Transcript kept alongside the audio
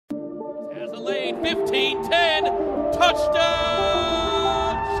lane, 15, 10, touchdown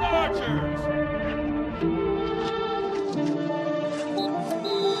Chargers!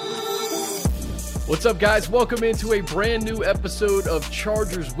 What's up, guys? Welcome into a brand new episode of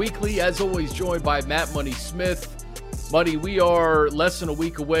Chargers Weekly. As always, joined by Matt Money Smith. Money, we are less than a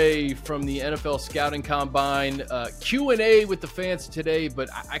week away from the NFL Scouting Combine. Q&A with the fans today, but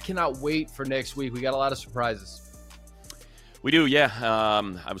I cannot wait for next week. We got a lot of surprises. We do, yeah.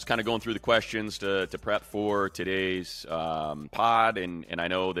 I was kind of going through the questions to prep for today's pod, and I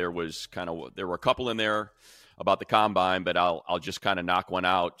know there were a couple in there about the Combine, but I'll just kind of knock one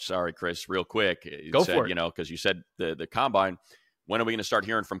out. Sorry, Chris, real quick. Go for it. You know, because you said the Combine. When are we going to start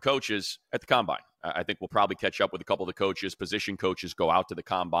hearing from coaches at the Combine? I think we'll probably catch up with a couple of the coaches. Position coaches go out to the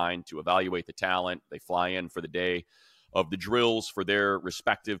Combine to evaluate the talent. They fly in for the day of the drills for their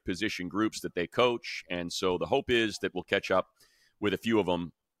respective position groups that they coach. And so the hope is that we'll catch up with a few of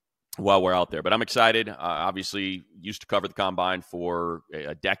them while we're out there. But I'm excited. Obviously, used to cover the Combine for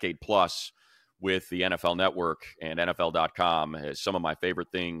a decade plus with the NFL Network and NFL.com. Some of my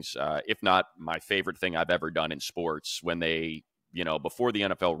favorite things, if not my favorite thing I've ever done in sports, when they, before the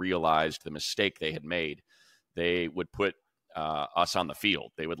NFL realized the mistake they had made, they would put us on the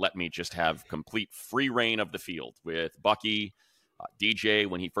field. They would let me just have complete free reign of the field with Bucky, DJ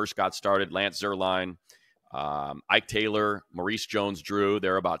when he first got started, Lance Zierlein, Ike Taylor, Maurice Jones-Drew.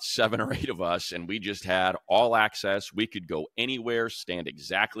 There are about 7 or 8 of us, and we just had all access. We could go anywhere, stand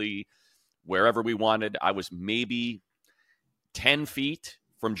exactly wherever we wanted. I was maybe 10 feet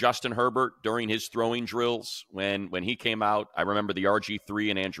from Justin Herbert during his throwing drills when he came out. I remember the RG3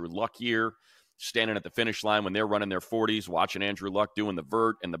 and Andrew Luck year, standing at the finish line when they're running their 40s, watching Andrew Luck doing the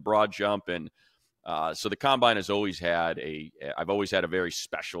vert and the broad jump. And so the Combine has always had I've always had a very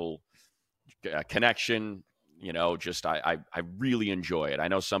special connection. I really enjoy it. I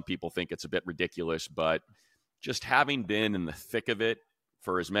know some people think it's a bit ridiculous, but just having been in the thick of it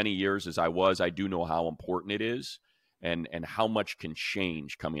for as many years as I was, I do know how important it is and how much can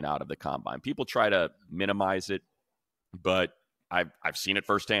change coming out of the Combine. People try to minimize it, but I've seen it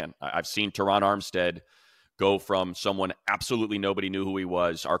firsthand. I've seen Teron Armstead go from someone absolutely nobody knew who he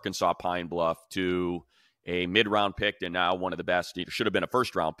was, Arkansas Pine Bluff, to a mid-round pick and now one of the best. It should have been a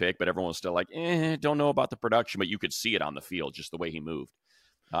first-round pick, but everyone was still like, don't know about the production, but you could see it on the field, just the way he moved.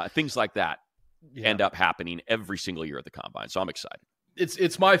 Things like that end up happening every single year at the Combine, so I'm excited.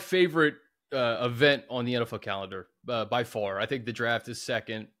 It's my favorite event on the NFL calendar by far. I think the draft is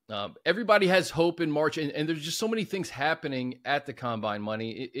second. Everybody has hope in March, and there's just so many things happening at the Combine,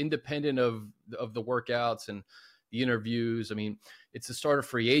 Money, independent of the workouts and the interviews. I mean, it's the start of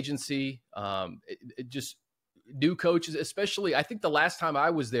free agency. It just new coaches, especially. I think the last time I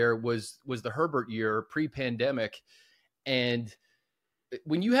was there was the Herbert year, pre-pandemic, and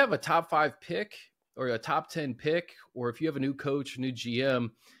when you have a top 5 pick or a top 10 pick, or if you have a new coach, new GM,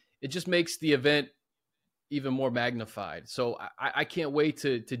 it just makes the event even more magnified. So I can't wait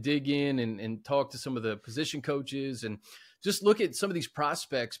to dig in and talk to some of the position coaches and just look at some of these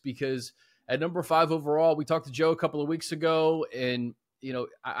prospects, because at number 5 overall, we talked to Joe a couple of weeks ago, and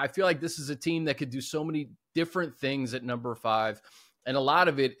I feel like this is a team that could do so many different things at number 5. And a lot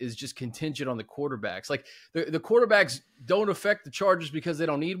of it is just contingent on the quarterbacks. Like the quarterbacks don't affect the Chargers because they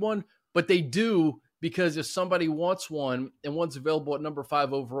don't need one, but they do because if somebody wants one and one's available at number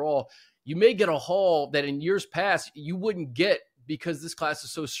 5 overall, you may get a haul that in years past you wouldn't get because this class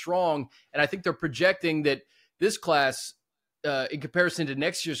is so strong. And I think they're projecting that this class, in comparison to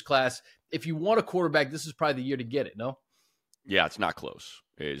next year's class, if you want a quarterback, this is probably the year to get it, no? Yeah, it's not close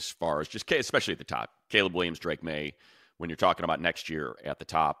as far as just, especially at the top. Caleb Williams, Drake May, when you're talking about next year at the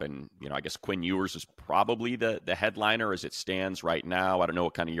top. And, I guess Quinn Ewers is probably the headliner as it stands right now. I don't know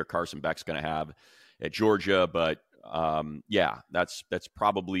what kind of year Carson Beck's going to have at Georgia, but that's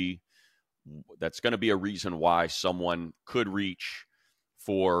probably that's going to be a reason why someone could reach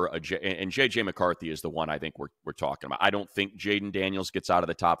for and J.J. McCarthy is the one I think we're talking about. I don't think Jaden Daniels gets out of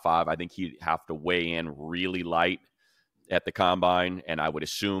the top 5. I think he'd have to weigh in really light at the Combine, and I would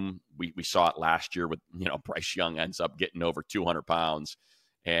assume we saw it last year with, Bryce Young ends up getting over 200 pounds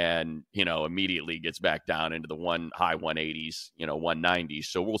and, immediately gets back down into the high 180s, 190s.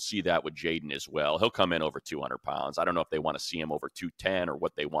 So we'll see that with Jaden as well. He'll come in over 200 pounds. I don't know if they want to see him over 210 or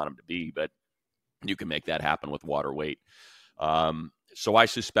what they want him to be, but you can make that happen with water weight. So I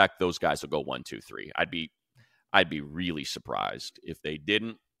suspect those guys will go 1, 2, 3. I'd be really surprised if they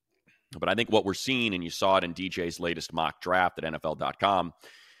didn't. But I think what we're seeing, and you saw it in DJ's latest mock draft at NFL.com,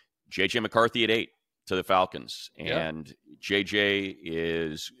 J.J. McCarthy at 8. to the Falcons. Yeah. And JJ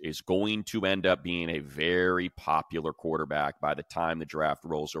is going to end up being a very popular quarterback by the time the draft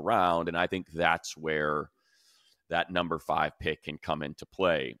rolls around. And I think that's where that number 5 pick can come into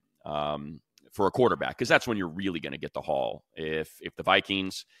play for a quarterback, because that's when you're really going to get the haul. If the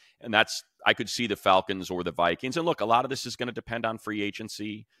Vikings, and I could see the Falcons or the Vikings. And look, a lot of this is going to depend on free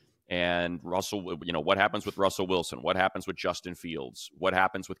agency. And Russell, what happens with Russell Wilson? What happens with Justin Fields? What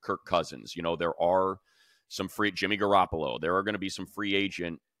happens with Kirk Cousins? There are some Jimmy Garoppolo. There are going to be some free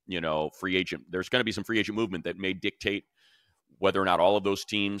agent. There's going to be some free agent movement that may dictate whether or not all of those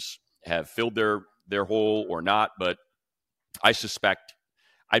teams have filled their hole or not. But I suspect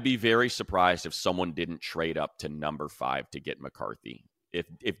I'd be very surprised if someone didn't trade up to number 5 to get McCarthy.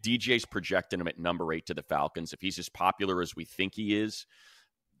 If DJ's projecting him at number 8 to the Falcons, if he's as popular as we think he is,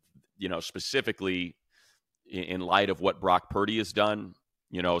 specifically in light of what Brock Purdy has done,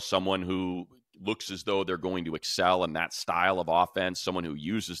 someone who looks as though they're going to excel in that style of offense, someone who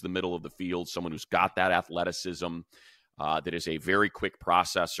uses the middle of the field, someone who's got that athleticism, that is a very quick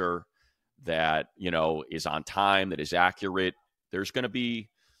processor, that, is on time, that is accurate. There's going to be,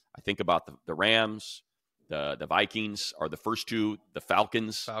 I think about the Rams, the Vikings are the first two, the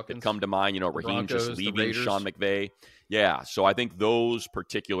Falcons. That come to mind, Raheem Broncos, just leaving Sean McVay. Yeah, so I think those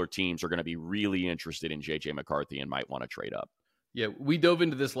particular teams are going to be really interested in J.J. McCarthy and might want to trade up. Yeah, we dove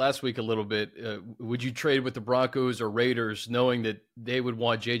into this last week a little bit. Would you trade with the Broncos or Raiders, knowing that they would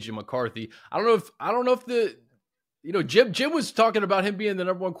want J.J. McCarthy? I don't know if the Jim was talking about him being the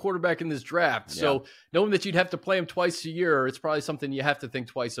number 1 quarterback in this draft. Yeah. So knowing that you'd have to play him twice a year, it's probably something you have to think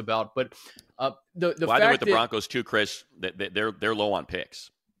twice about. But the fact with the Broncos too, Chris, they're low on picks.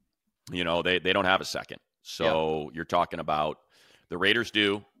 They don't have a second. So You're talking about the Raiders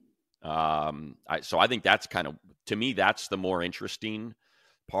do. So I think that's kind of, to me, that's the more interesting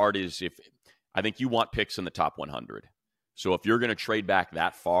part, is if I think you want picks in the top 100. So if you're going to trade back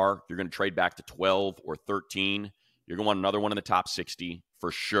that far, if you're going to trade back to 12 or 13, you're going to want another one in the top 60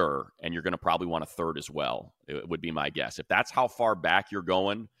 for sure. And you're going to probably want a third as well. It would be my guess. If that's how far back you're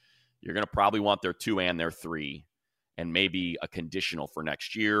going to probably want their 2 and their 3, and maybe a conditional for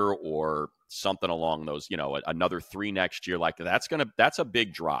next year or something along those, another 3 next year. Like that's a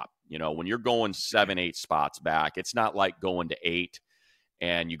big drop. When you're going 7, 8 spots back, it's not like going to 8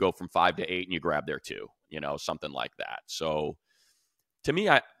 and you go from 5 to 8 and you grab their 2, something like that. So to me,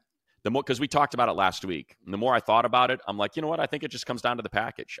 because we talked about it last week, and the more I thought about it, I'm like, you know what? I think it just comes down to the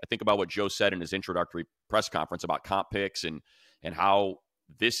package. I think about what Joe said in his introductory press conference about comp picks and how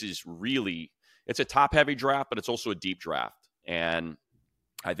this is really, it's a top heavy draft, but it's also a deep draft. And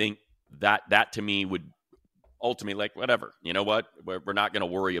I think that to me would ultimately, like, whatever, you know what? We're not going to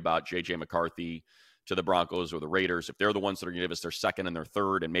worry about J.J. McCarthy to the Broncos or the Raiders. If they're the ones that are going to give us their 2nd and their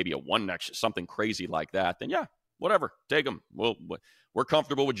 3rd and maybe a 1 next, something crazy like that, then yeah, whatever, take them. We're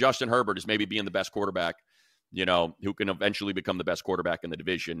comfortable with Justin Herbert as maybe being the best quarterback, who can eventually become the best quarterback in the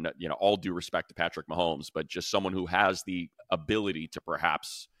division, all due respect to Patrick Mahomes, but just someone who has the ability to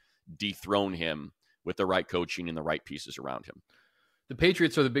perhaps dethrone him with the right coaching and the right pieces around him. The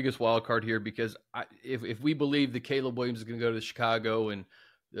Patriots are the biggest wild card here, because if we believe that Caleb Williams is going to go to Chicago and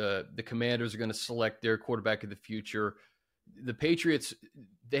the Commanders are going to select their quarterback of the future, the Patriots,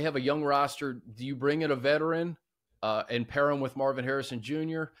 they have a young roster. Do you bring in a veteran and pair him with Marvin Harrison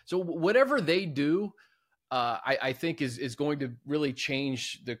Jr.? So whatever they do, I think is going to really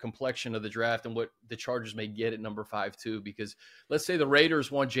change the complexion of the draft and what the Chargers may get at number 5 too. Because let's say the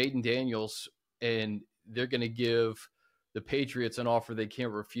Raiders want Jaden Daniels and they're going to give the Patriots an offer they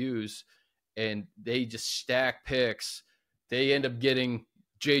can't refuse, and they just stack picks. They end up getting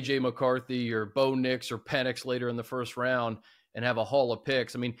J.J. McCarthy or Bo Nix or Penix later in the first round and have a haul of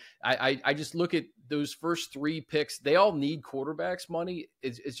picks. I mean, I just look at those first 3 picks. They all need quarterbacks money.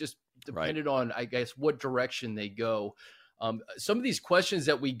 It's just dependent on, I guess, what direction they go. Some of these questions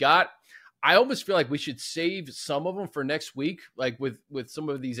that we got, I almost feel like we should save some of them for next week, like with some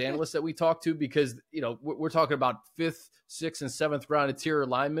of these analysts that we talk to, because, we're talking about 5th, 6th, and 7th round interior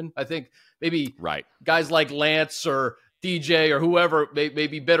linemen. I think maybe guys like Lance or DJ or whoever may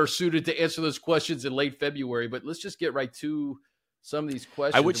be better suited to answer those questions in late February. But let's just get right to some of these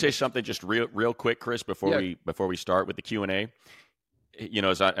questions. I would say something just real quick, Chris, before we start with the Q&A.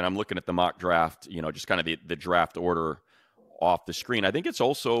 And I'm looking at the mock draft, just kind of the draft order off the screen. I think it's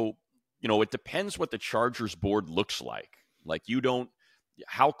also, it depends what the Chargers board looks like. Like,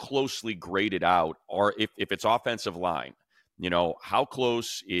 how closely graded out, or if it's offensive line, how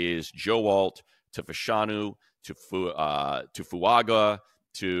close is Joe Alt to Fashanu, to Fuaga,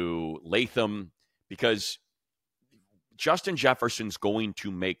 to Latham? Because Justin Jefferson's going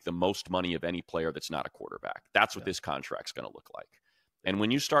to make the most money of any player that's not a quarterback. That's what this contract's going to look like. And when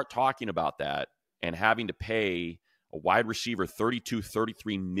you start talking about that and having to pay a wide receiver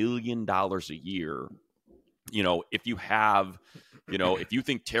 $33 million a year, if you have, if you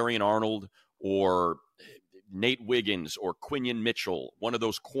think Terrion Arnold or Nate Wiggins or Quinion Mitchell, one of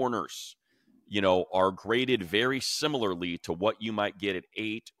those corners, are graded very similarly to what you might get at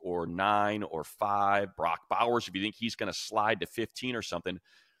 8 or 9 or 5. Brock Bowers, if you think he's going to slide to 15 or something,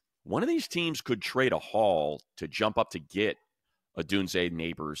 one of these teams could trade a haul to jump up to get Odunze,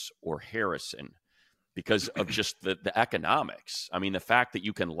 Neighbors, or Harrison because of just the economics. I mean, the fact that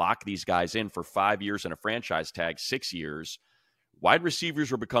you can lock these guys in for 5 years and a franchise tag, 6 years, wide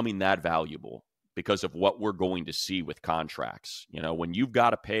receivers are becoming that valuable because of what we're going to see with contracts. When you've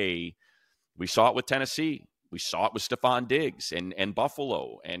got to pay, we saw it with Tennessee. We saw it with Stephon Diggs and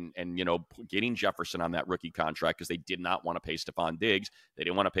Buffalo and getting Jefferson on that rookie contract because they did not want to pay Stephon Diggs. They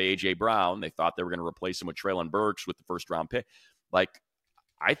didn't want to pay A.J. Brown. They thought they were going to replace him with Treylon Burks with the first-round pick.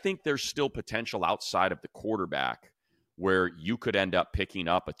 I think there's still potential outside of the quarterback where you could end up picking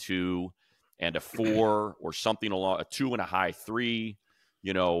up a 2 and a 4 or something along a 2 and a high 3,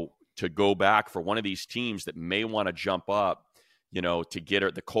 to go back for one of these teams that may want to jump up, to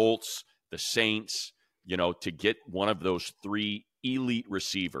get the Colts, the Saints, to get one of those 3 elite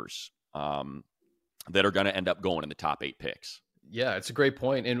receivers that are going to end up going in the top 8 picks. Yeah, it's a great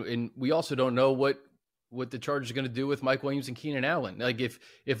point. And we also don't know what the Chargers are going to do with Mike Williams and Keenan Allen. Like if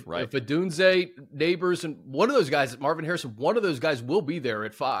Odunze, Neighbors, and one of those guys, Marvin Harrison, one of those guys will be there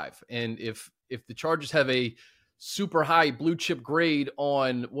at 5. And if the Chargers have a super high blue chip grade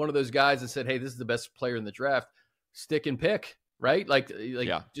on one of those guys and said, hey, this is the best player in the draft, stick and pick, right?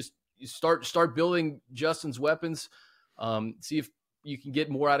 Just start building Justin's weapons. See if you can get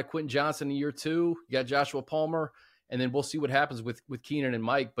more out of Quentin Johnson in year 2. You got Joshua Palmer. And then we'll see what happens with Keenan and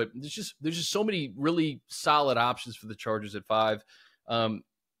Mike. But there's just so many really solid options for the Chargers at 5,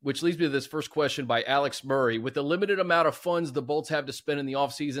 which leads me to this first question by Alex Murray. With the limited amount of funds the Bolts have to spend in the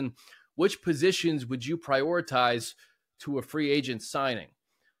offseason, which positions would you prioritize to a free agent signing?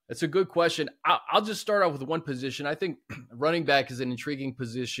 That's a good question. I'll just start out with one position. I think running back is an intriguing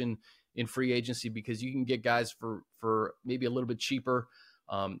position in free agency because you can get guys for maybe a little bit cheaper.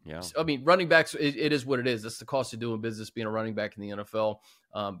 I mean, running backs, it is what it is. That's the cost of doing business, being a running back in the NFL.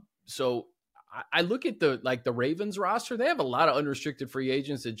 So I look at the Ravens roster. They have a lot of unrestricted free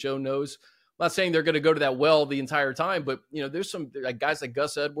agents that Joe knows. I'm not saying they're going to go to that well the entire time, but there's some guys like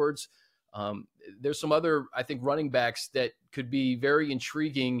Gus Edwards. There's some other, I think, running backs that could be very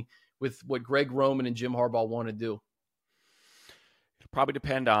intriguing with what Greg Roman and Jim Harbaugh want to do. It'll probably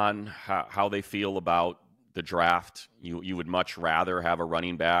depend on how they feel about the draft. You would much rather have a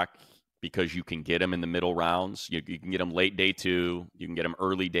running back because you can get him in the middle rounds. You can get him late day 2. You can get him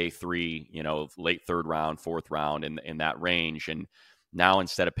early day 3, late 3rd round, 4th round in that range. And now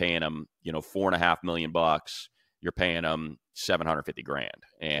instead of paying him, $4.5 million, you're paying him $750,000.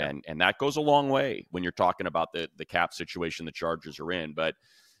 And that goes a long way when you're talking about the cap situation the Chargers are in. But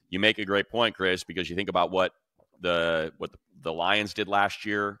you make a great point, Chris, because you think about what the Lions did last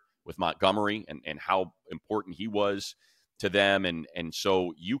year with Montgomery and how important he was to them. And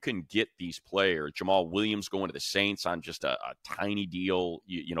so you can get these players. Jamal Williams going to the Saints on just a tiny deal.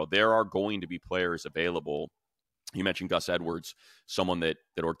 There are going to be players available. You mentioned Gus Edwards, someone that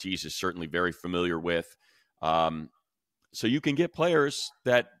Ortiz is certainly very familiar with. So you can get players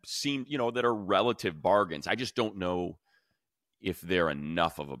that seem, that are relative bargains. I just don't know if they're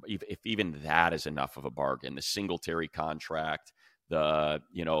enough if even that is enough of a bargain. The Singletary contract, the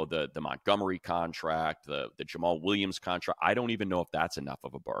Montgomery contract, the Jamal Williams contract. I don't even know if that's enough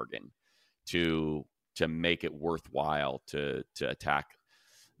of a bargain to make it worthwhile to attack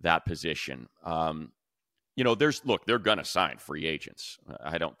that position. They're going to sign free agents.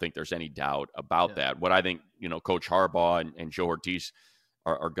 I don't think there's any doubt about that. What I think, Coach Harbaugh and Joe Ortiz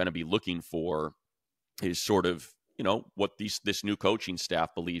are going to be looking for is sort of, what this new coaching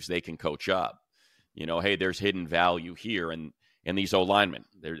staff believes they can coach up. Hey, there's hidden value here. And these O-linemen,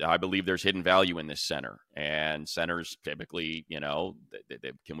 I believe there's hidden value in this center. And centers typically,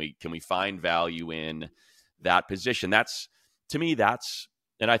 can we find value in that position?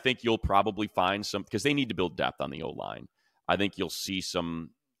 And I think you'll probably find some, because they need to build depth on the O-line. I think you'll see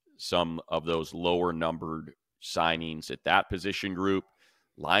some of those lower numbered signings at that position group.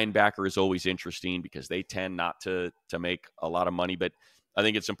 Linebacker is always interesting because they tend not to make a lot of money, but I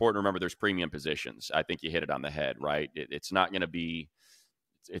think it's important to remember there's premium positions. I think you hit it on the head, right? It's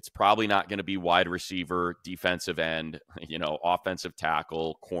probably not going to be wide receiver, defensive end, offensive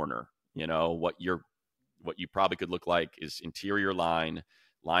tackle, corner. What you're what you probably could look like is interior line,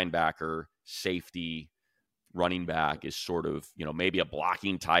 linebacker, safety, running back is sort of, maybe a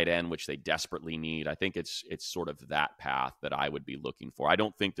blocking tight end, which they desperately need. I think it's sort of that path that I would be looking for. I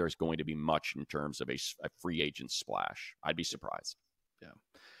don't think there's going to be much in terms of a free agent splash. I'd be surprised. Yeah.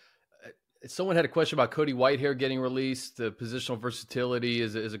 Someone had a question about Cody Whitehair getting released, the positional versatility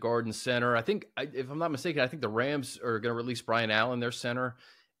as a guard and center. I think, if I'm not mistaken, I think the Rams are going to release Brian Allen, their center.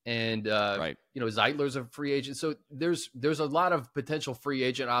 And, right. Zeitler's a free agent. So there's a lot of potential free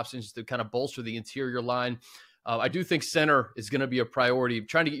agent options to kind of bolster the interior line. I do think center is going to be a priority,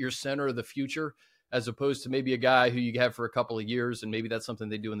 trying to get your center of the future, as opposed to maybe a guy who you have for a couple of years. And maybe that's something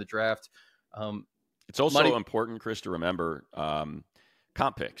they do in the draft. It's also important, Chris, to remember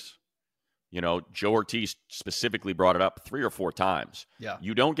comp picks. Joe Ortiz specifically brought it up 3 or 4 times. Yeah.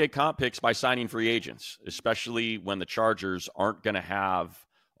 You don't get comp picks by signing free agents, especially when the Chargers aren't going to have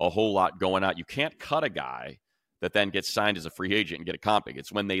a whole lot going out. You can't cut a guy that then gets signed as a free agent and get a comp pick.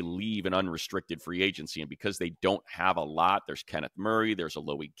 It's when they leave an unrestricted free agency. And because they don't have a lot, there's Kenneth Murray, there's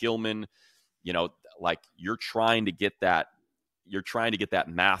Alohi Gilman, you're trying to get that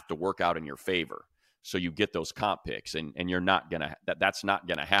math to work out in your favor. So you get those comp picks, and you're not going to – that's not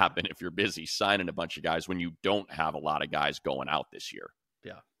going to happen if you're busy signing a bunch of guys when you don't have a lot of guys going out this year.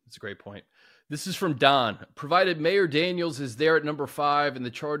 Yeah, that's a great point. This is from Don. Provided Mayor Daniels is there at number 5 and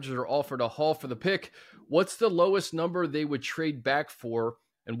the Chargers are offered a haul for the pick, what's the lowest number they would trade back for,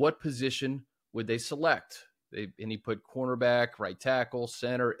 and what position would they select? And he put cornerback, right tackle,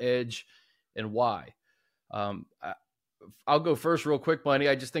 center, edge, and why. I'll go first real quick, Bunny.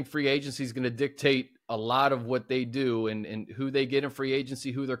 I just think free agency is going to dictate a lot of what they do and who they get in free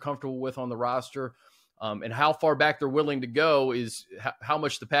agency, who they're comfortable with on the roster, and how far back they're willing to go is how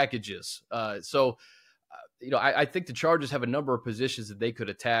much the package is. I think the Chargers have a number of positions that they could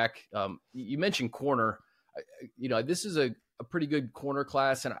attack. You mentioned corner. This is a pretty good corner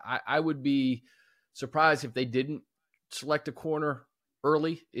class, and I would be surprised if they didn't select a corner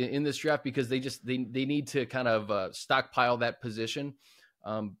early in this draft, because they need to kind of stockpile that position.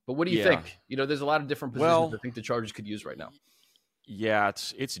 But what do you think? There's a lot of different positions I think the Chargers could use right now. Yeah,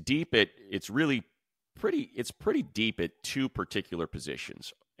 it's deep. It's pretty deep at 2 particular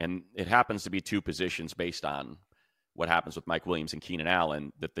positions, and it happens to be 2 positions based on what happens with Mike Williams and Keenan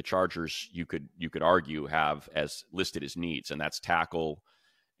Allen that the Chargers you could argue have as listed as needs, and that's tackle.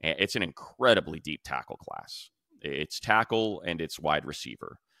 It's an incredibly deep tackle class. It's tackle and it's wide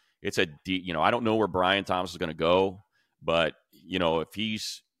receiver. It's a deep, I don't know where Brian Thomas is going to go, but if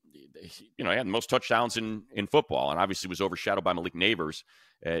he's, he had the most touchdowns in football, and obviously was overshadowed by Malik Neighbors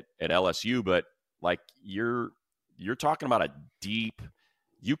at LSU. But you're talking about a deep.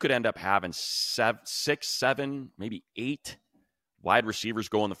 You could end up having 6, 7, maybe 8 wide receivers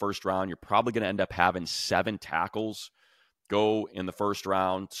go in the first round. You're probably going to end up having 7 tackles go in the first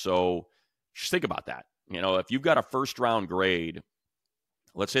round. So just think about that. If you've got a first-round grade,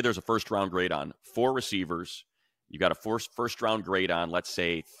 let's say there's a first-round grade on 4 receivers. You got a first-round grade on, let's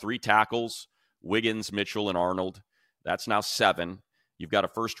say, 3 tackles, Wiggins, Mitchell, and Arnold. That's now 7. You've got a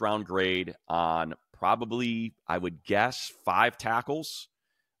first-round grade on probably, I would guess, 5 tackles,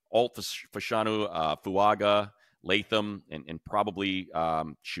 Alt, Fashanu, Fuaga, Latham, and probably,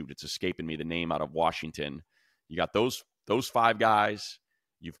 it's escaping me the name out of Washington. You got those 5 guys.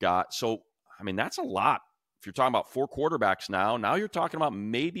 You've got, that's a lot. If you're talking about 4 quarterbacks now you're talking about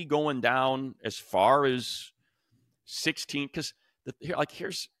maybe going down as far as 16. Because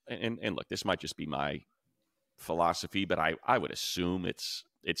here's look, this might just be my philosophy, but I would assume it's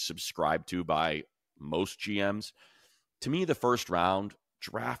subscribed to by most GMs. To me, the first round,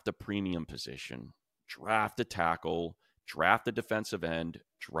 draft a premium position, draft a tackle, draft a defensive end,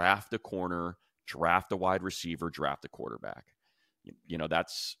 draft a corner, draft a wide receiver, draft a quarterback.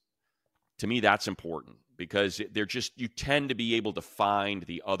 To me, that's important because you tend to be able to find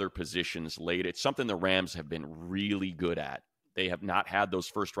the other positions late. It's something the Rams have been really good at. They have not had those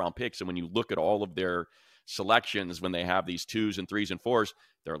first-round picks, and when you look at all of their selections, when they have these 2s and 3s and 4s,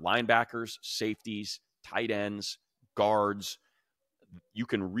 they're linebackers, safeties, tight ends, guards. You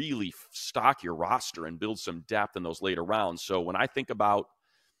can really stock your roster and build some depth in those later rounds. So when I think about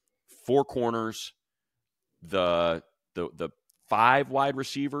 4 corners, the 5 wide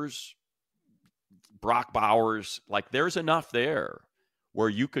receivers, Brock Bowers, there's enough there where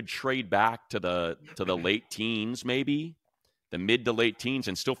you could trade back to the late teens, maybe the mid to late teens,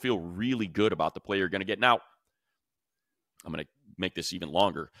 and still feel really good about the play you're going to get. Now, I'm going to make this even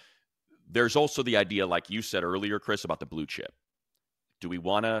longer. There's also the idea, like you said earlier, Chris, about the blue chip. Do we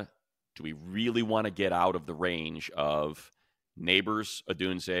really want to get out of the range of Neighbors,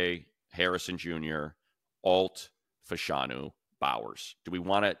 Odunze, Harrison Jr., Alt, Fashanu, Bowers? Do we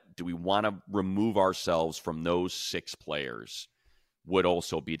want to remove ourselves from those 6 players? Would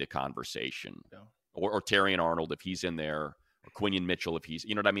also be the conversation. Yeah. Or Terrion Arnold if he's in there, or Quinion Mitchell if he's,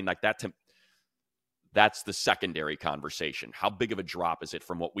 you know what I mean? Like that's the secondary conversation. How big of a drop is it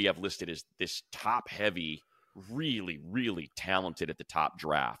from what we have listed as this top heavy, really, really talented at the top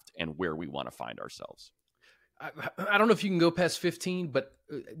draft, and where we want to find ourselves? I don't know if you can go past 15, but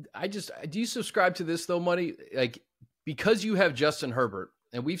do you subscribe to this though, Money? Like, because you have Justin Herbert,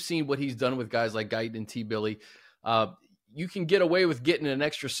 and we've seen what he's done with guys like Guyton and T. Billy, you can get away with getting an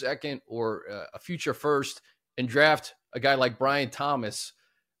extra second or a future first and draft a guy like Brian Thomas,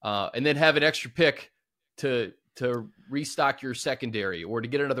 and then have an extra pick to restock your secondary, or to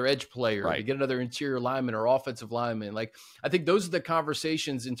get another edge player, right, to get another interior lineman or offensive lineman. Like, I think those are the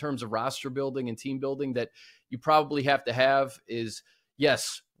conversations in terms of roster building and team building that you probably have to have. Is,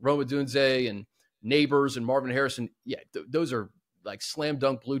 yes, Rome Odunze and Neighbors and Marvin Harrison. Yeah, those are like slam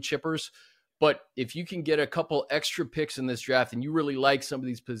dunk blue chippers. But if you can get a couple extra picks in this draft and you really like some of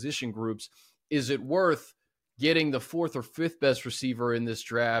these position groups, is it worth getting the 4th or 5th best receiver in this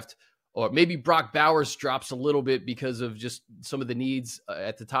draft? Or maybe Brock Bowers drops a little bit because of just some of the needs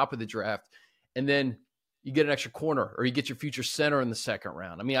at the top of the draft. And then you get an extra corner, or you get your future center in the 2nd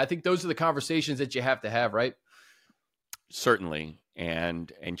round. I mean, I think those are the conversations that you have to have, right? Certainly.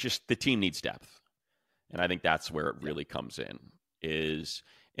 And just the team needs depth. And I think that's where it really comes in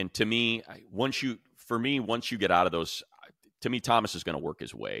and to me, once you get out of those, to me, Thomas is going to work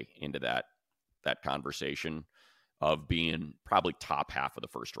his way into that conversation of being probably top half of the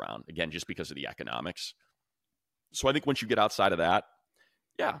 1st round, again, just because of the economics. So I think once you get outside of that,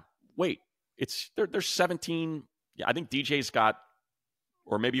 there's 17. Yeah, I think DJ's got,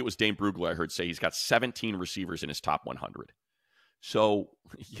 or maybe it was Dane Brugler I heard say he's got 17 receivers in his top 100. So,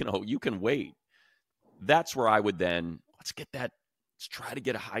 you can wait. That's where I would then, let's try to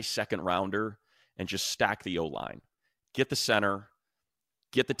get a high 2nd rounder and just stack the O-line. Get the center,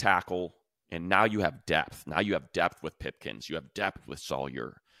 get the tackle, and now you have depth. Now you have depth with Pipkins. You have depth with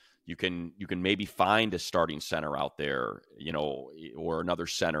Sawyer. You can maybe find a starting center out there, or another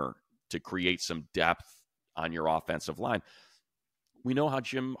center to create some depth on your offensive line. We know how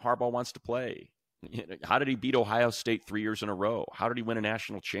Jim Harbaugh wants to play. How did he beat Ohio State 3 years in a row? How did he win a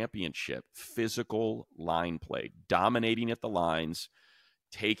national championship? Physical line play, dominating at the lines,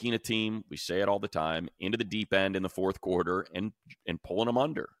 taking a team, we say it all the time, into the deep end in the 4th quarter and pulling them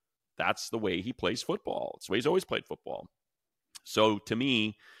under. That's the way he plays football. It's the way he's always played football. So to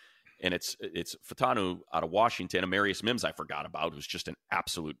me, and it's Fashanu out of Washington, Amarius Mims I forgot about, who's just an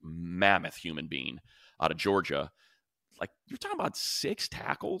absolute mammoth human being out of Georgia. Like, you're talking about 6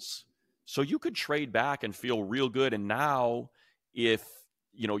 tackles. So you could trade back and feel real good. And now, if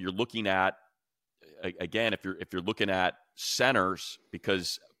you're looking at, again, if you're looking at centers,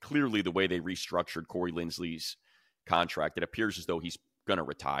 because clearly the way they restructured Corey Linsley's contract, it appears as though he's going to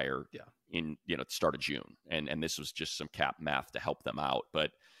retire in the start of June, and this was just some cap math to help them out.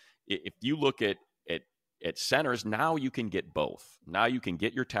 But if you look at centers, now you can get both. Now you can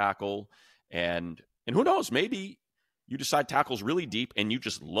get your tackle, and who knows, maybe you decide tackle's really deep and you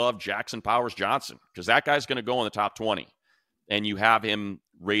just love Jackson Powers Johnson, because that guy's going to go in the top 20, and you have him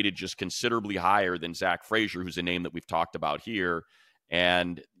rated just considerably higher than Zach Frazier, who's a name that we've talked about here.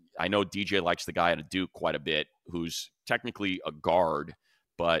 And I know DJ likes the guy at Duke quite a bit, who's technically a guard,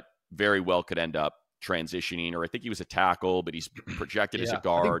 but very well could end up transitioning, or I think he was a tackle, but he's projected as a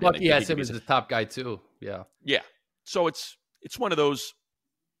guard. I think Bucky has him as the top guy too. Yeah. Yeah. So it's one of those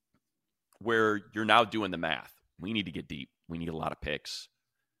where you're now doing the math. We need to get deep. We need a lot of picks.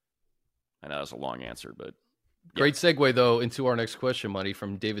 I know that was a long answer, but great segue, though, into our next question, Money,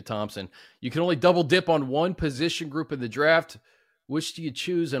 from David Thompson. You can only double dip on one position group in the draft. Which do you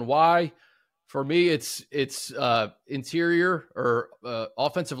choose and why? For me, it's interior or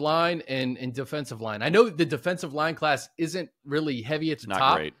offensive line and defensive line. I know the defensive line class isn't really heavy at the top.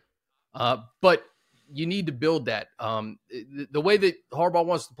 Not great. But you need to build that. The way that Harbaugh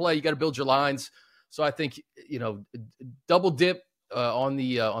wants to play, you got to build your lines. So I think, double dip on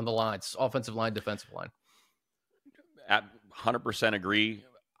the lines, offensive line, defensive line. 100% agree.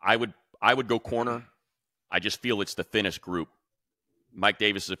 I would go corner. I just feel it's the thinnest group. Mike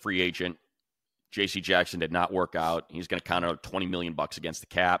Davis is a free agent. J.C. Jackson did not work out. He's going to count out $20 million against the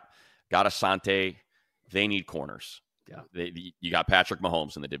cap. Got Asante. They need corners. Yeah. You got Patrick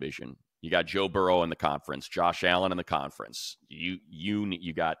Mahomes in the division. You got Joe Burrow in the conference. Josh Allen in the conference.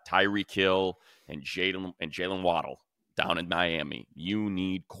 You got Tyreek Hill and Jalen Waddle down in Miami. You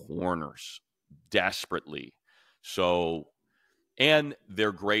need corners desperately. So, and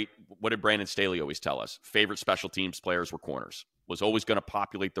they're great. what did Brandon Staley always tell us? Favorite special teams players were corners. Was always going to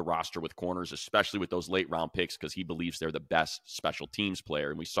populate the roster with corners, especially with those late round picks, because he believes they're the best special teams player.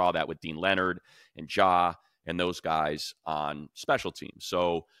 And we saw that with Dean Leonard and Ja and those guys on special teams.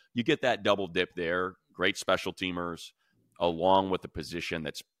 So you get that double dip there. Great special teamers, along with a position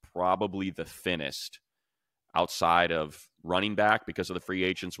that's probably the thinnest outside of running back because of the free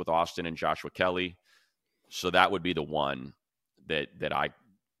agents with Austin and Joshua Kelly. So that would be the one that I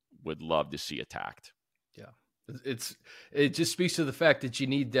would love to see attacked. Yeah. It just speaks to the fact that you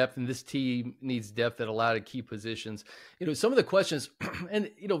need depth, and this team needs depth at a lot of key positions. Some of the questions, and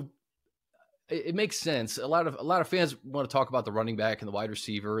it makes sense. A lot of fans want to talk about the running back and the wide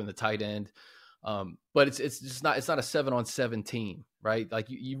receiver and the tight end, but it's just not. It's not a 7-on-7 team, right? Like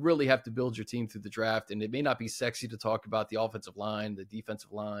you really have to build your team through the draft, and it may not be sexy to talk about the offensive line, the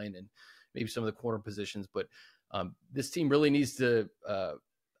defensive line, and maybe some of the corner positions, but this team really needs to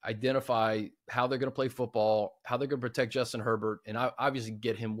identify how they're going to play football, how they're going to protect Justin Herbert, and obviously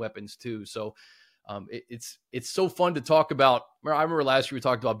get him weapons too. So it's so fun to talk about. I remember last year we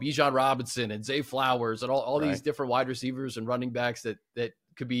talked about Bijan Robinson and Zay Flowers and all these different wide receivers and running backs that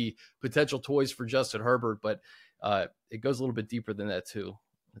could be potential toys for Justin Herbert, but it goes a little bit deeper than that too.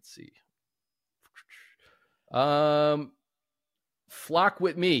 Let's see. Flock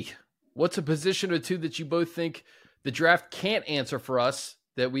with me. What's a position or two that you both think the draft can't answer for us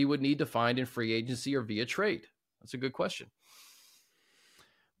that we would need to find in free agency or via trade? That's a good question.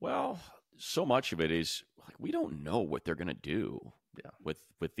 Well, so much of it is like we don't know what they're going to do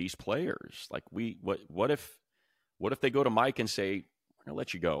with these players. Like what if they go to Mike and say, we're going to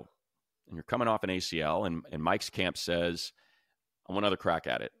let you go, and you're coming off an ACL, and Mike's camp says, I want another crack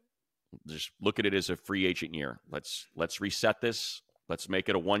at it. Just look at it as a free agent year. Let's reset this. Let's make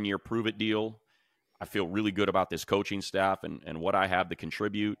it a 1-year prove-it deal. I feel really good about this coaching staff and what I have to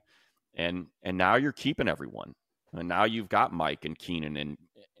contribute. And now you're keeping everyone. And now you've got Mike and Keenan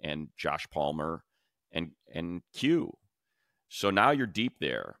and Josh Palmer and Q. So now you're deep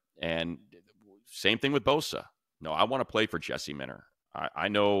there. And same thing with Bosa. No, I want to play for Jesse Minter. I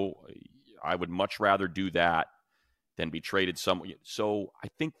know I would much rather do that than be traded somewhere. So I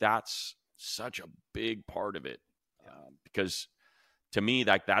think that's such a big part of it because to me,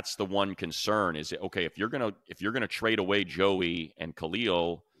 that's the one concern is, okay, if you're gonna trade away Joey and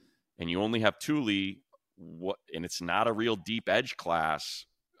Khalil and you only have Tuli, and it's not a real deep edge class,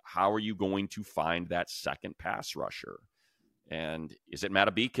 how are you going to find that second pass rusher? And is it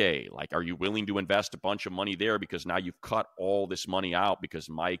Matabike? Like, are you willing to invest a bunch of money there because now you've cut all this money out because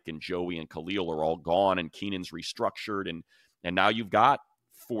Mike and Joey and Khalil are all gone and Keenan's restructured and now you've got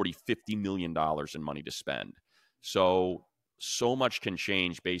 $40-50 million in money to spend. So much can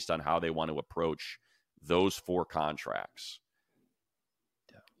change based on how they want to approach those 4 contracts.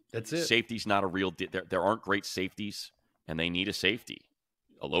 Yeah, that's it. Safety's not a real there aren't great safeties, and they need a safety.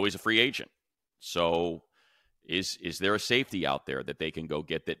 Aloe's a free agent. So is there a safety out there that they can go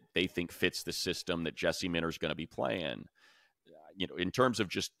get that they think fits the system that Jesse Minter's going to be playing? In terms of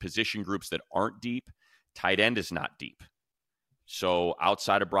just position groups that aren't deep, tight end is not deep. So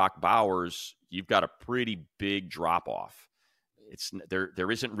outside of Brock Bowers, you've got a pretty big drop-off.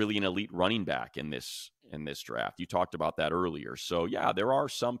 There isn't really an elite running back in this draft. You talked about that earlier. So yeah, there are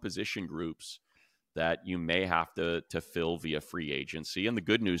some position groups that you may have to fill via free agency. And the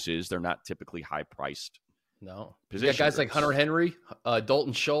good news is they're not typically high priced. No, you got guys like Hunter Henry,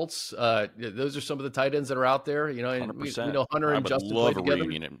 Dalton Schultz. Those are some of the tight ends that are out there. And we know Hunter and Justin play together. I would love a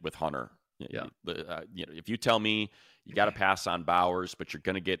reunion with Hunter. Yeah. If you tell me you got to pass on Bowers, but you're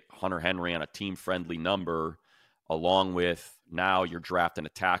going to get Hunter Henry on a team friendly number, along with now you're drafting a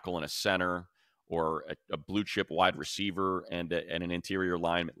tackle and a center or a blue chip wide receiver and an interior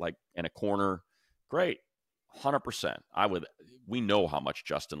lineman and a corner. Great. 100%. We know how much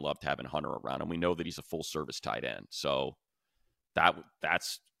Justin loved having Hunter around, and we know that he's a full service tight end. So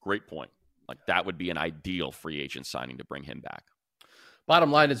that's great point. That would be an ideal free agent signing to bring him back.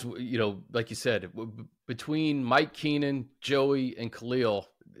 Bottom line is, like you said, between Mike Keenan, Joey, and Khalil,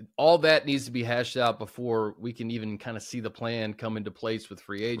 all that needs to be hashed out before we can even kind of see the plan come into place with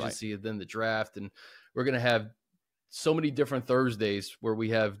free agency and then the draft. And we're going to have so many different Thursdays where we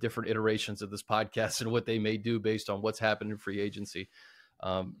have different iterations of this podcast and what they may do based on what's happened in free agency.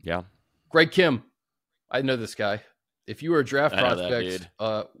 Greg Kim, I know this guy. If you were a draft prospect,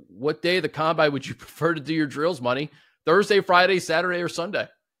 what day of the combine would you prefer to do your drills, Money? Thursday, Friday, Saturday, or Sunday?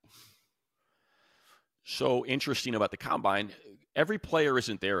 So interesting about the combine, every player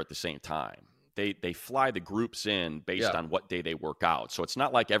isn't there at the same time. they fly the groups in based on what day they work out. So it's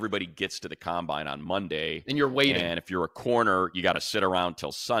not like everybody gets to the combine on Monday and you're waiting. And if you're a corner, you got to sit around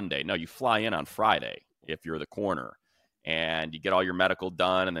till Sunday. No, you fly in on Friday if you're the corner, and you get all your medical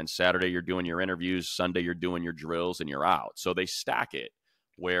done. And then Saturday you're doing your interviews. Sunday you're doing your drills, and you're out. So they stack it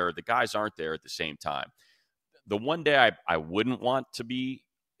where the guys aren't there at the same time. The one day I wouldn't want to be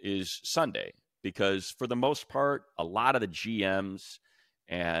is Sunday, because for the most part, a lot of the GMs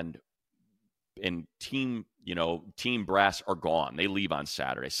and team brass are gone. They leave on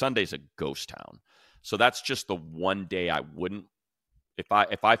Saturday. Sunday's a ghost town. So that's just the one day I wouldn't. If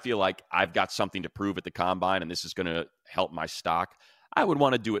I feel like I've got something to prove at the combine and this is going to help my stock, I would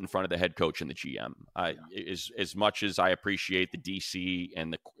want to do it in front of the head coach and the GM. As much as I appreciate the DC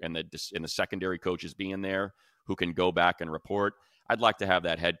and the secondary coaches being there who can go back and report, I'd like to have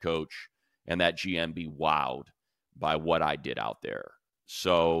that head coach and that GM be wowed by what I did out there.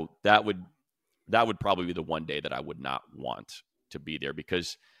 So that would probably be the one day that I would not want to be there,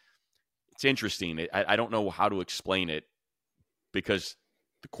 because it's interesting. I don't know how to explain it, because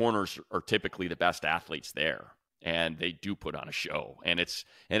the corners are typically the best athletes there, and they do put on a show, and it's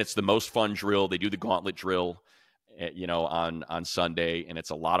the most fun drill. They do the gauntlet drill, on Sunday, and it's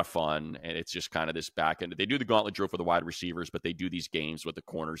a lot of fun, and it's just kind of this back end. They do the gauntlet drill for the wide receivers, but they do these games with the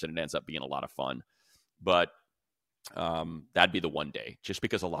corners, and it ends up being a lot of fun. But that'd be the one day, just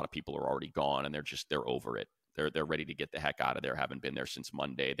because a lot of people are already gone and they're over it. They're ready to get the heck out of there. Haven't been there since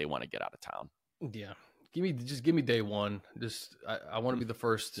Monday. They want to get out of town. Yeah. Give me day one. I want to be the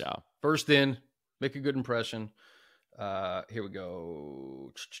first. Yeah. First in, make a good impression. Here we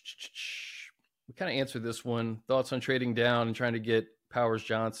go. We kind of answered this one. Thoughts on trading down and trying to get Powers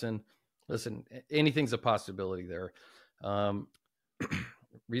Johnson. Listen, anything's a possibility there.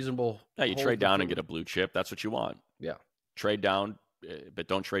 Reasonable. Yeah, you trade down and get a blue chip. That's what you want. Yeah. Trade down, but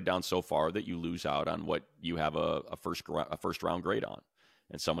don't trade down so far that you lose out on what you have a first round grade on,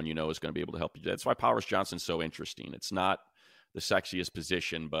 and someone is going to be able to help you. That's why Powers Johnson's so interesting. It's not the sexiest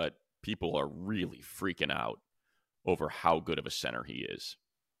position, but people are really freaking out over how good of a center he is.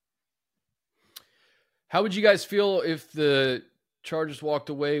 How would you guys feel if the Chargers walked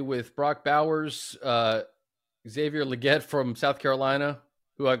away with Brock Bowers, Xavier Legette from South Carolina,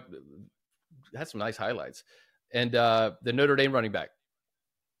 who had some nice highlights, and the Notre Dame running back?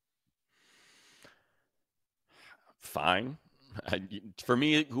 Fine. For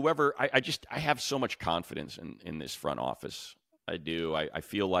me, whoever, I have so much confidence in this front office. I do. I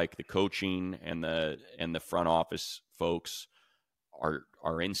feel like the coaching and the front office folks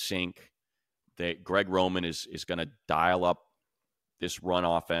are in sync. Greg Roman is going to dial up this run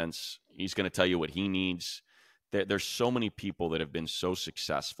offense. He's going to tell you what he needs. There's so many people that have been so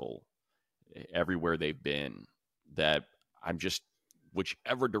successful everywhere they've been that I'm just,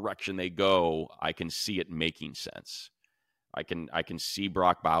 whichever direction they go, I can see it making sense. I can see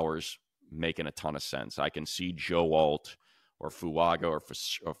Brock Bowers making a ton of sense. I can see Joe Alt or Fuaga or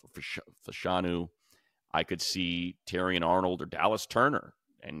Fashanu. I could see Terry and Arnold or Dallas Turner.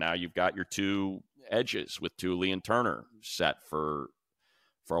 And now you've got your two edges with Thule and Turner set for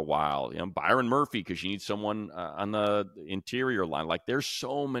a while. Byron Murphy, because you need someone on the interior line. Like, there's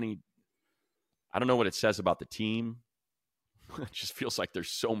so many. I don't know what it says about the team. It just feels like there's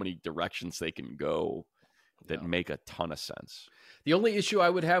so many directions they can go that make a ton of sense. The only issue I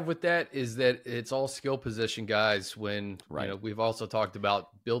would have with that is that it's all skill position guys, when we've also talked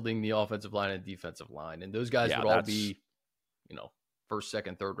about building the offensive line and defensive line, and those guys would all be, first,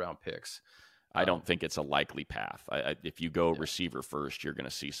 second, third round picks. I don't think it's a likely path. If you go receiver first, you're going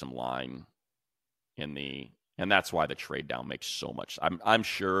to see some line and that's why the trade down makes so much. I'm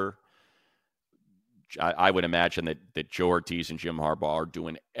sure. I would imagine that Joe Ortiz and Jim Harbaugh are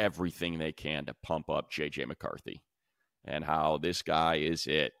doing everything they can to pump up J.J. McCarthy and how this guy is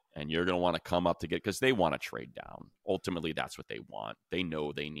it. And you're going to want to come up to get, because they want to trade down. Ultimately, that's what they want. They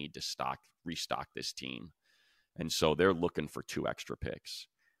know they need to restock this team. And so they're looking for 2 extra picks.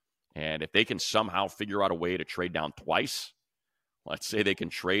 And if they can somehow figure out a way to trade down twice, let's say they can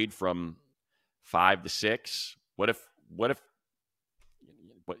trade from 5 to 6. What if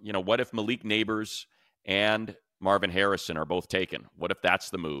Malik Neighbors and Marvin Harrison are both taken? What if that's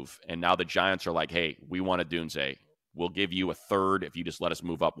the move? And now the Giants are like, hey, we want a Dunze. We'll give you a third if you just let us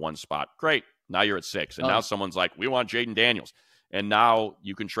move up 1 spot. Great. Now you're at 6. And now someone's like, we want Jaden Daniels. And now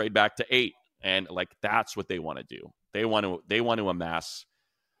you can trade back to 8. And that's what they want to do. They want to amass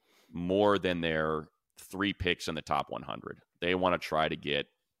more than their 3 picks in the top 100. They want to try to get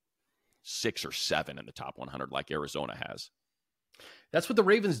 6 or 7 in the top 100 like Arizona has. That's what the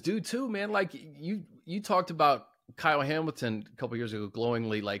Ravens do too, man. Like you talked about Kyle Hamilton a couple years ago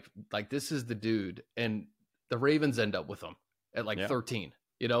glowingly like this is the dude, and the Ravens end up with him at 13.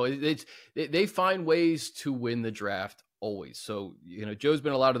 You know, they find ways to win the draft always. So, you know, Joe's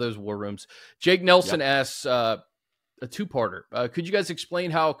been a lot of those war rooms. Jake Nelson asks a two-parter. Could you guys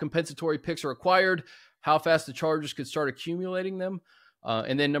explain how compensatory picks are acquired, how fast the Chargers could start accumulating them?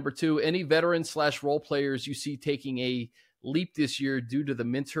 And then number 2, any veteran/role players you see taking a leap this year due to the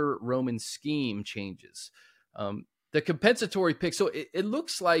Minter-Roman scheme changes? The compensatory pick. So it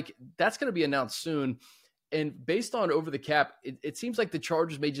looks like that's going to be announced soon. And based on over the cap, it seems like the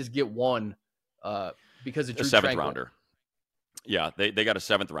Chargers may just get one because of Drew Tranquill. 7th rounder. Yeah, they got a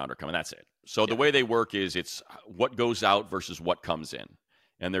 7th rounder coming. That's it. So the way they work is it's what goes out versus what comes in.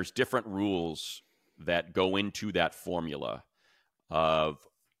 And there's different rules that go into that formula of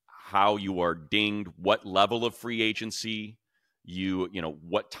how you are dinged, what level of free agency you know,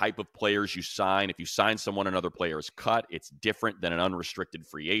 what type of players you sign. If you sign someone, another player is cut, it's different than an unrestricted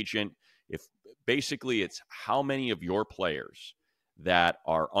free agent. If basically it's how many of your players that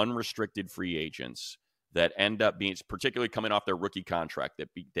are unrestricted free agents that end up being, particularly coming off their rookie contract,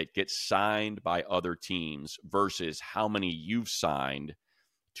 that get signed by other teams versus how many you've signed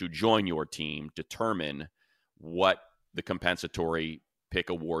to join your team, determine what the compensatory pick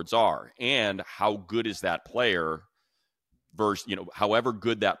awards are, and how good is that player versus, you know, however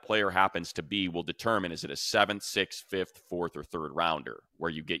good that player happens to be will determine, is it a 7th, 6th, 5th, 4th, or 3rd rounder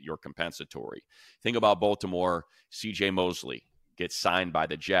where you get your compensatory. Think about Baltimore. CJ Mosley gets signed by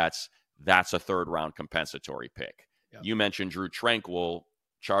the Jets. That's a 3rd round compensatory pick. Yep. You mentioned Drew Tranquill.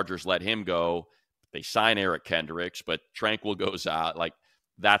 Chargers let him go. They sign Eric Kendricks, but Tranquill goes out. Like,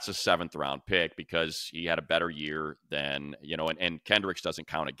 that's a 7th round pick because he had a better year than, you know, and Kendricks doesn't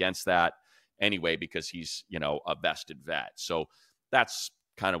count against that anyway because he's, you know, a vested vet. So that's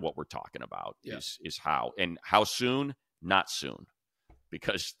kind of what we're talking about is how. And how soon? Not soon,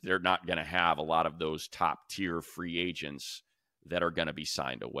 because they're not going to have a lot of those top tier free agents that are going to be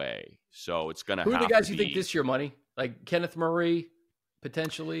signed away. So it's going to have to be. Who are the guys you think this year, Money? Like Kenneth Murray,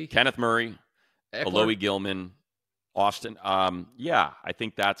 potentially? Kenneth Murray, Alohi Gilman, Austin. Yeah, I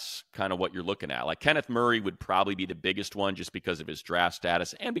think that's kind of what you're looking at. Like Kenneth Murray would probably be the biggest one just because of his draft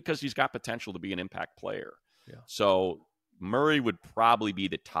status and because he's got potential to be an impact player. Yeah. So Murray would probably be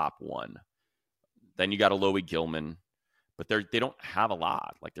the top one. Then you got Alohi Gilman, but they don't have a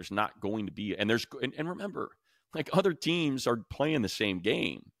lot. Like there's not going to be, and remember, like other teams are playing the same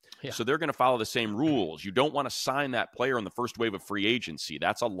game. Yeah. So they're going to follow the same rules. You don't want to sign that player in the first wave of free agency.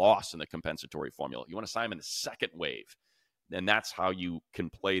 That's a loss in the compensatory formula. You want to sign him in the second wave. And that's how you can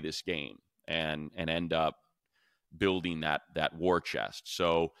play this game and end up building that war chest.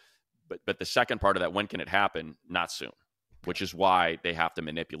 So, but the second part of that, when can it happen? Not soon, which is why they have to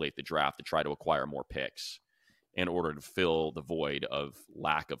manipulate the draft to try to acquire more picks in order to fill the void of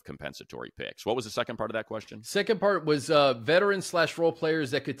lack of compensatory picks. What was the second part of that question? Second part was veteran/role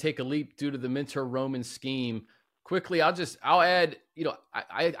players that could take a leap due to the Minter-Roman scheme. Quickly, I'll add, you know,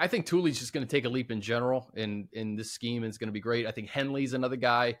 I think Thule's just going to take a leap in general in this scheme, and it's going to be great. I think Henley's another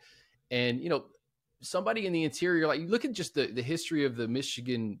guy. And, you know, somebody in the interior, like you look at just the history of the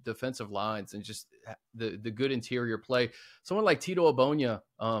Michigan defensive lines and just the good interior play. Someone like Tito Ogbonnia,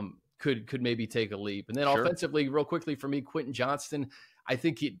 could maybe take a leap. And then offensively, real quickly for me, Quentin Johnston, I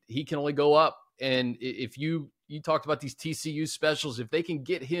think he can only go up. And if you talked about these TCU specials, if they can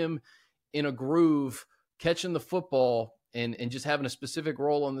get him in a groove, catching the football and just having a specific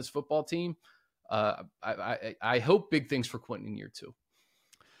role on this football team, I hope big things for Quentin in year 2.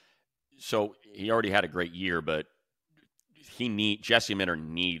 So he already had a great year, but Jesse Minter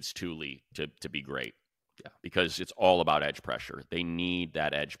needs Thule to be great. Yeah, because it's all about edge pressure. They need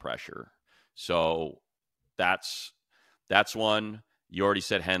that edge pressure. So that's one. You already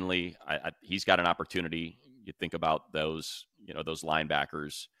said Henley. He's got an opportunity. You think about those, you know, those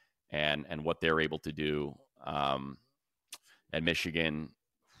linebackers and what they're able to do at Michigan.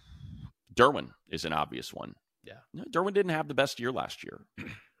 Derwin is an obvious one. Yeah, Derwin didn't have the best year last year,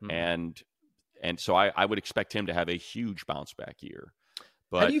 and so I would expect him to have a huge bounce back year.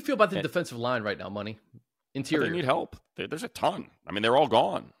 But how do you feel about the defensive line right now, Money? Interior. They need help. There's a ton. I mean, they're all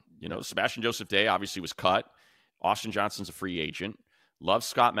gone. You know, Sebastian Joseph Day obviously was cut. Austin Johnson's a free agent. Love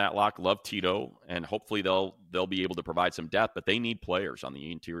Scott Matlock. Love Tito. And hopefully they'll be able to provide some depth. But they need players on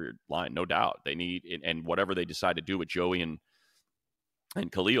the interior line, no doubt. They need, and whatever they decide to do with Joey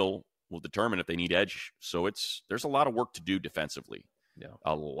and Khalil will determine if they need edge. So there's a lot of work to do defensively. Yeah,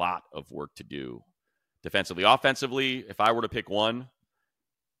 a lot of work to do defensively. Offensively, if I were to pick one,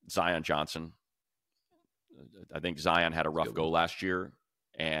 Zion Johnson. I think Zion had a rough go last year,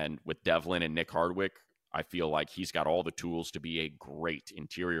 and with Devlin and Nick Hardwick, I feel like he's got all the tools to be a great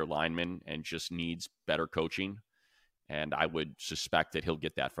interior lineman and just needs better coaching. And I would suspect that he'll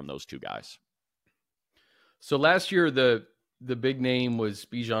get that from those two guys. So last year, the big name was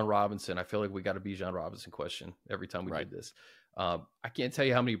Bijan Robinson. I feel like we got a Bijan Robinson question every time we did this. I can't tell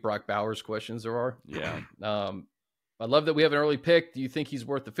you how many Brock Bowers questions there are. Yeah. I love that we have an early pick. Do you think he's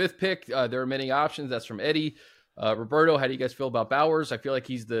worth the 5th pick? There are many options. That's from Eddie. Roberto, how do you guys feel about Bowers? I feel like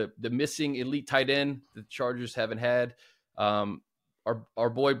he's the missing elite tight end the Chargers haven't had. Our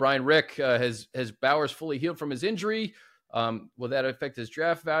boy Brian Rick has Bowers fully healed from his injury. Will that affect his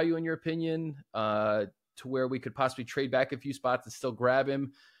draft value, in your opinion, to where we could possibly trade back a few spots and still grab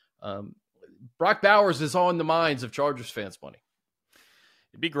him? Brock Bowers is on the minds of Chargers fans, Money.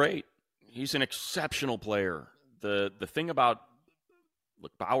 It'd be great. He's an exceptional player. The thing about,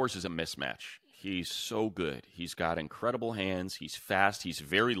 look, Bowers is a mismatch. He's so good. He's got incredible hands. He's fast. He's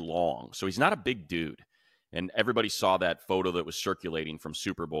very long. So he's not a big dude. And everybody saw that photo that was circulating from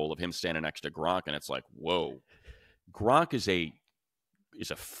Super Bowl of him standing next to Gronk, and it's like, whoa. Gronk is a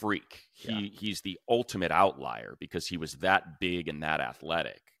freak. He's the ultimate outlier because he was that big and that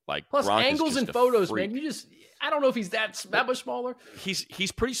athletic. Like, plus Gronk angles and photos, man. I don't know if he's that much smaller.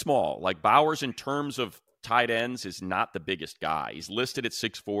 He's pretty small. Like, Bowers, in terms of tight ends, is not the biggest guy. He's listed at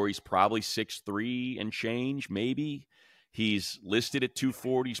 6'4". He's probably 6'3" and change, maybe. He's listed at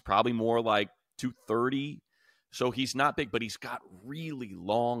 240. He's probably more like 230. So he's not big, but he's got really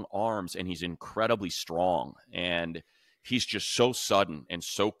long arms, and he's incredibly strong. And he's just so sudden and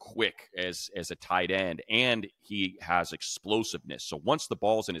so quick as a tight end, and he has explosiveness. So once the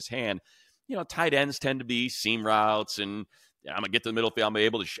ball's in his hand, tight ends tend to be seam routes, and I'm going to get to the middle field. I'm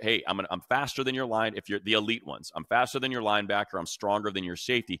able to, I'm faster than your line. If you're the elite ones, I'm faster than your linebacker. I'm stronger than your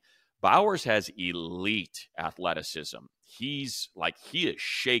safety. Bowers has elite athleticism. He is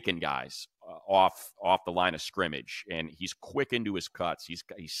shaking guys off the line of scrimmage, and he's quick into his cuts.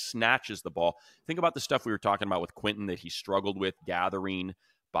 He snatches the ball. Think about the stuff we were talking about with Quentin that he struggled with, gathering,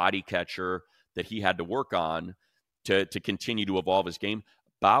 body catcher, that he had to work on to continue to evolve his game.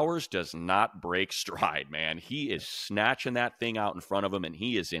 Bowers does not break stride, man. He is snatching that thing out in front of him, and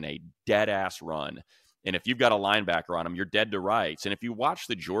he is in a dead-ass run. And if you've got a linebacker on him, you're dead to rights. And if you watch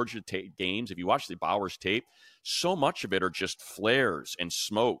the Georgia games, if you watch the Bowers tape, so much of it are just flares and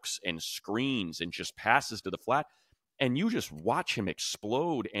smokes and screens and just passes to the flat. And you just watch him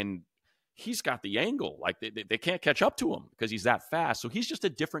explode, and he's got the angle. Like, they can't catch up to him because he's that fast. So he's just a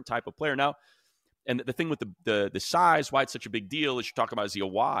different type of player. Now, and the thing with the size, why it's such a big deal, is you talk about, is he a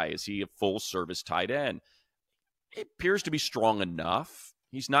Y? Is he a full-service tight end? It appears to be strong enough.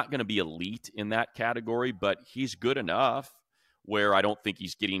 He's not going to be elite in that category, but he's good enough where I don't think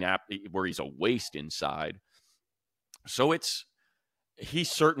he's getting where he's a waste inside. So he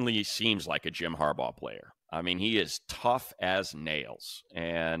certainly seems like a Jim Harbaugh player. I mean, he is tough as nails.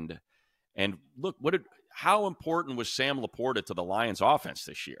 And look, how important was Sam Laporta to the Lions offense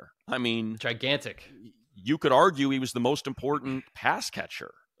this year? I mean, gigantic. You could argue he was the most important pass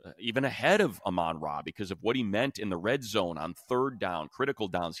catcher, even ahead of Amon-Ra, because of what he meant in the red zone on third down, critical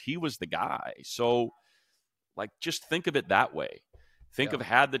downs. He was the guy. So, just think of it that way. Think of,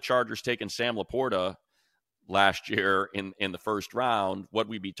 had the Chargers taken Sam Laporta last year in the first round, what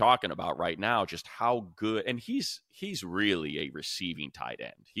we'd be talking about right now, just how good. And he's really a receiving tight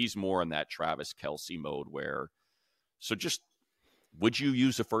end. He's more in that Travis Kelce mode would you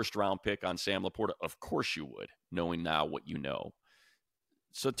use a first-round pick on Sam Laporta? Of course you would, knowing now what you know.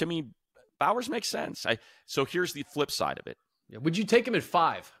 So to me, Bowers makes sense. So here's the flip side of it. Yeah. Would you take him at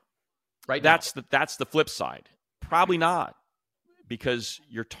 5? Right. That's the flip side. Probably not, because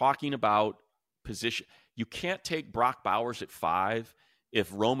you're talking about position. You can't take Brock Bowers at 5 if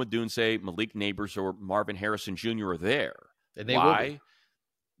Rome Odunze, Malik Neighbors, or Marvin Harrison Jr. are there. And they Why? Will be.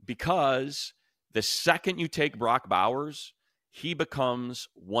 Because the second you take Brock Bowers, he becomes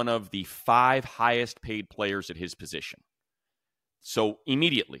one of the 5 highest paid players at his position. So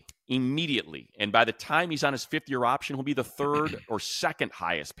immediately. And by the time he's on his 5th-year option, he'll be the 3rd or 2nd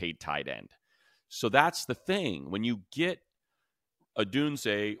highest paid tight end. So that's the thing. When you get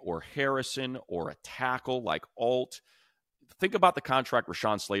Odunze or Harrison or a tackle like Alt, think about the contract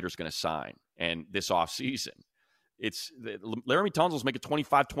Rashawn Slater's going to sign and this offseason. Laramie Tunsil's making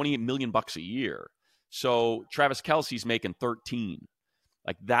 $28 million a year. So Travis Kelce's making 13.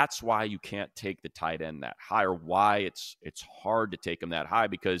 That's why you can't take the tight end that high, or why it's hard to take him that high,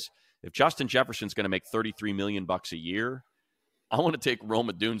 because if Justin Jefferson's going to make $33 million a year, I want to take Rome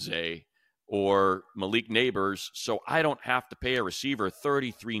Odunze or Malik Neighbors so I don't have to pay a receiver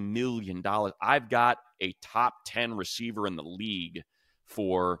 $33 million. I've got a top 10 receiver in the league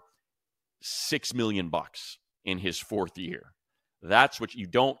for $6 million in his fourth year. That's what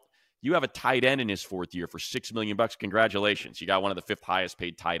you have a tight end in his fourth year for $6 million. Congratulations. You got one of the fifth highest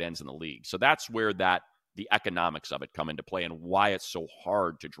paid tight ends in the league. So that's where the economics of it come into play and why it's so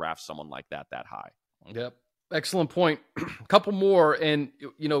hard to draft someone like that high. Yep. Excellent point. A couple more. And,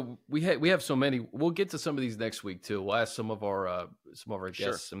 we have so many. We'll get to some of these next week too. We'll ask some of our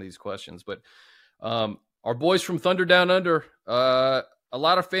guests some of these questions, but our boys from Thunder Down Under, a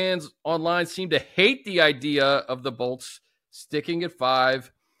lot of fans online seem to hate the idea of the Bolts sticking at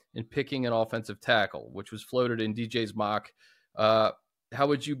 5 and picking an offensive tackle, which was floated in DJ's mock. How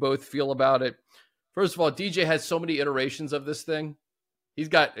would you both feel about it? First of all, DJ has so many iterations of this thing. He's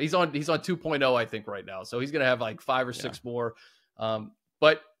on 2.0, I think, right now. So he's going to have like 5 or 6 more.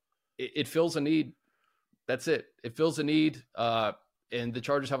 But it fills a need. That's it. It fills a need. And the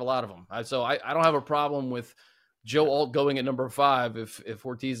Chargers have a lot of them. So I don't have a problem with Joe Alt going at number 5 if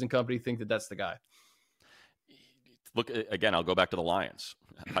Ortiz and company think that that's the guy. Look, again, I'll go back to the Lions.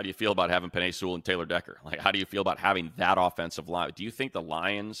 How do you feel about having Penei Sewell and Taylor Decker? Like, how do you feel about having that offensive line? Do you think the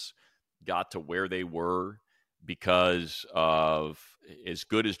Lions got to where they were because of as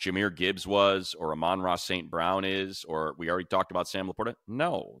good as Jahmyr Gibbs was or Amon-Ra St. Brown is, or we already talked about Sam Laporta?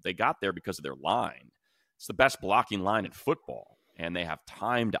 No, they got there because of their line. It's the best blocking line in football, and they have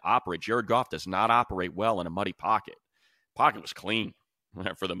time to operate. Jared Goff does not operate well in a muddy pocket. Pocket was clean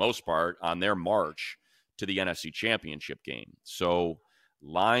for the most part on their march to the NFC Championship game. So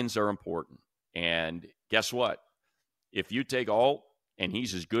lines are important. And guess what? If you take Alt and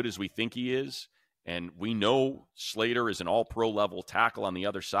he's as good as we think he is, and we know Slater is an all-pro level tackle on the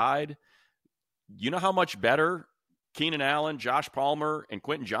other side, you know how much better Keenan Allen, Josh Palmer, and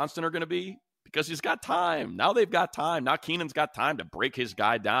Quentin Johnston are going to be? Because he's got time. Now they've got time. Now Keenan's got time to break his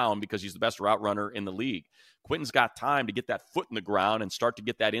guy down because he's the best route runner in the league. Quentin's got time to get that foot in the ground and start to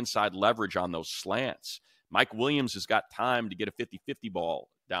get that inside leverage on those slants. Mike Williams has got time to get a 50-50 ball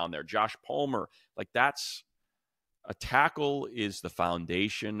down there. Josh Palmer, that's a tackle is the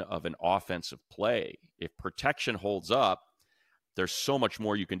foundation of an offensive play. If protection holds up, there's so much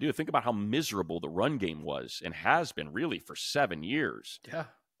more you can do. Think about how miserable the run game was and has been really for 7 years. Yeah.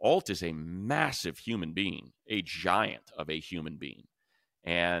 Alt is a massive human being, a giant of a human being.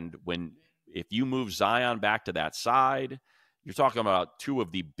 And if you move Zion back to that side, you're talking about 2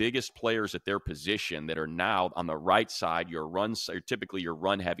 of the biggest players at their position that are now on the right side, typically your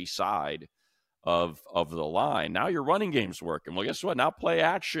run-heavy side of the line. Now your running game's working. Well, guess what? Now play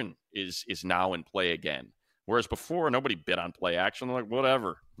action is now in play again. Whereas before, nobody bid on play action. They're like,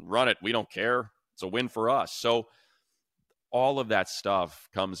 whatever, run it. We don't care. It's a win for us. So all of that stuff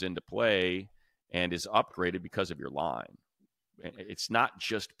comes into play and is upgraded because of your line. It's not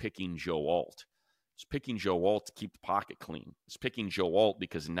just picking Joe Alt. It's picking Joe Alt to keep the pocket clean. It's picking Joe Alt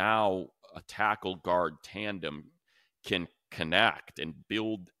because now a tackle guard tandem can connect and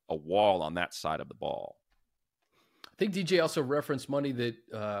build a wall on that side of the ball. I think DJ also referenced money that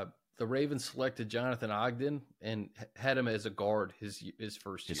the Ravens selected Jonathan Ogden and had him as a guard his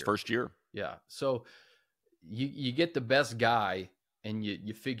first year. His first year. Yeah. So you get the best guy and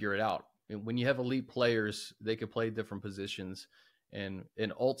you figure it out. And when you have elite players, they can play different positions. And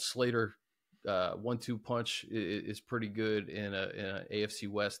Alt Slater 1-2 punch is pretty good in a AFC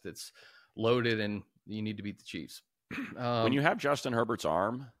West that's loaded, and you need to beat the Chiefs. When you have Justin Herbert's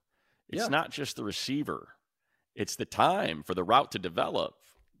arm, it's not just the receiver. It's the time for the route to develop.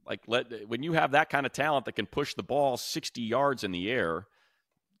 When you have that kind of talent that can push the ball 60 yards in the air,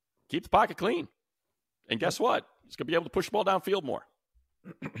 keep the pocket clean. And guess what? He's going to be able to push the ball downfield more.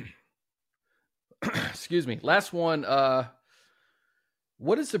 Excuse me. Last one.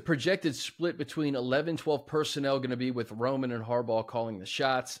 What is the projected split between 11-12 personnel going to be with Roman and Harbaugh calling the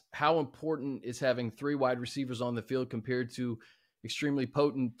shots? How important is having 3 wide receivers on the field compared to extremely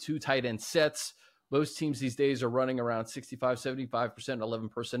potent 2 tight end sets? Most teams these days are running around 65-75% 11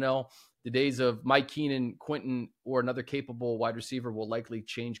 personnel. The days of Mike Keenan, Quentin, or another capable wide receiver will likely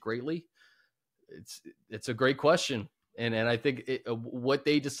change greatly. It's a great question. And I think what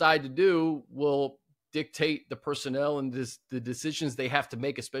they decide to do will dictate the personnel and the decisions they have to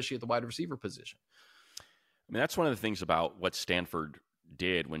make, especially at the wide receiver position. I mean, that's one of the things about what Stanford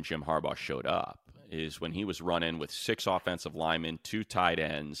did when Jim Harbaugh showed up, is when he was running with 6 offensive linemen, 2 tight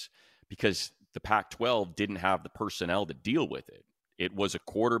ends, because the Pac-12 didn't have the personnel to deal with it. It was a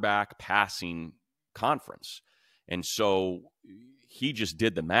quarterback passing conference. And so he just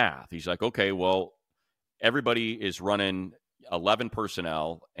did the math. He's like, okay, well, everybody is running 11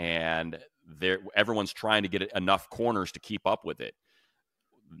 personnel, and everyone's trying to get enough corners to keep up with it.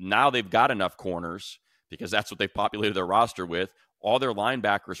 Now they've got enough corners because that's what they've populated their roster with. all their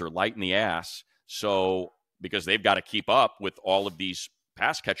linebackers are light in the ass. So because they've got to keep up with all of these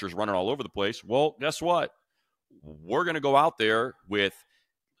pass catchers running all over the place. Well, guess what? We're going to go out there with,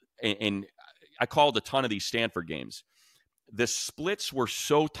 and I called a ton of these Stanford games. The splits were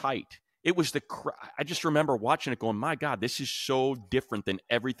so tight. It was I just remember watching it going, my God, this is so different than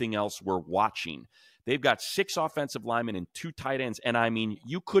everything else we're watching. They've got 6 offensive linemen and 2 tight ends. And I mean,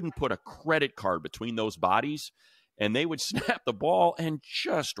 you couldn't put a credit card between those bodies, and they would snap the ball and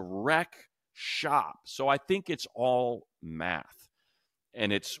just wreck shop. So I think it's all math.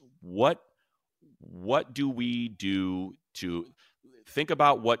 And it's what do we do to think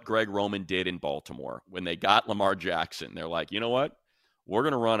about what Greg Roman did in Baltimore when they got Lamar Jackson. They're like, you know what? We're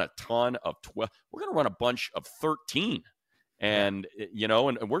going to run a ton of 12. We're going to run a bunch of 13. And, you know,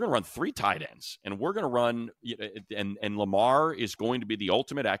 and we're going to run 3 tight ends. And we're going to run, and Lamar is going to be the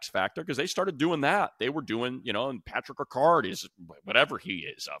ultimate X factor because they started doing that. They were doing, you know, and Patrick Ricard is whatever he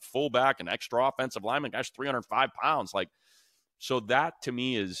is, a fullback, an extra offensive lineman, guy's 305 pounds. Like, so that to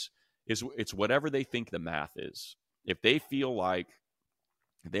me is it's whatever they think the math is. If they feel like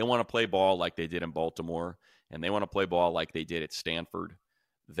they want to play ball like they did in Baltimore and they want to play ball like they did at Stanford,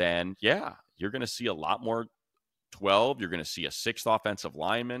 then, yeah, you're going to see a lot more 12. You're going to see a 6th offensive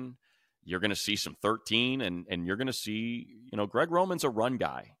lineman. You're going to see some 13, and you're going to see, you know, Greg Roman's a run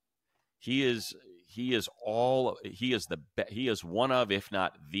guy. He is one of, if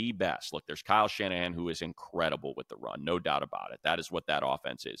not the best. Look, there's Kyle Shanahan, who is incredible with the run, no doubt about it. That is what that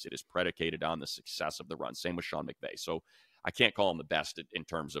offense is. It is predicated on the success of the run. Same with Sean McVay. So I can't call him the best in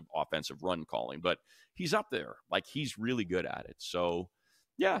terms of offensive run calling, but he's up there. Like, he's really good at it. So,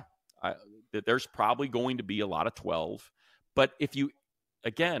 yeah, there's probably going to be a lot of 12. But if you,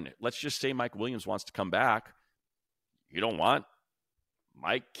 again, let's just say Mike Williams wants to come back. You don't want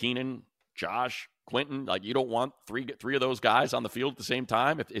Mike, Keenan, Josh, Quentin. Like, you don't want three of those guys on the field at the same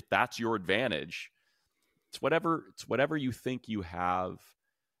time. If that's your advantage, it's whatever you think you have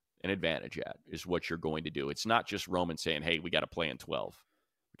an advantage at is what you're going to do. It's not just Roman saying, hey, we got to play in 12.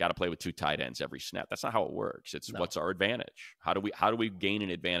 We got to play with 2 tight ends every snap. That's not how it works. It's what's our advantage? How do we gain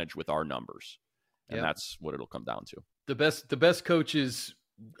an advantage with our numbers? And that's what it'll come down to. The best coaches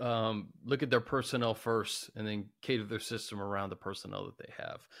look at their personnel first and then cater their system around the personnel that they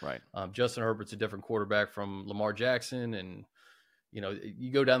have. Right. Justin Herbert's a different quarterback from Lamar Jackson, and you know,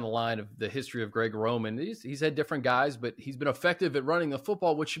 you go down the line of the history of Greg Roman. He's had different guys, but he's been effective at running the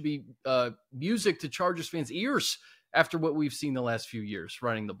football, which should be music to Chargers fans' ears after what we've seen the last few years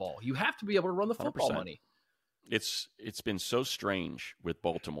running the ball. You have to be able to run the football 100%. money. It's been so strange with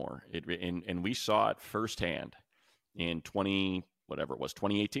Baltimore. And we saw it firsthand in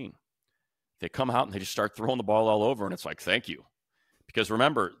 2018. They come out and they just start throwing the ball all over, and it's like, thank you. Because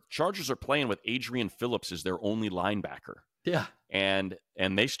remember, Chargers are playing with Adrian Phillips as their only linebacker. Yeah. And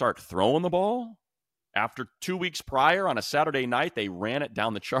they start throwing the ball. After 2 weeks prior on a Saturday night, they ran it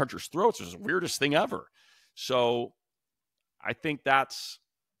down the Chargers' throats. It was the weirdest thing ever. So I think it's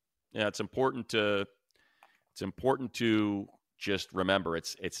important to just remember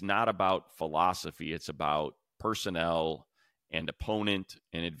it's not about philosophy. It's about personnel and opponent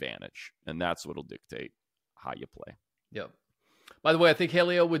and advantage. And that's what'll dictate how you play. Yep. By the way, I think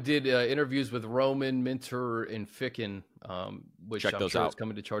Haley Elwood did interviews with Roman, Minter, and Ficken, which Check I'm those sure out. is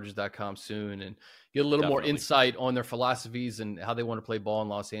coming to Chargers.com soon, and get a little more insight on their philosophies and how they want to play ball in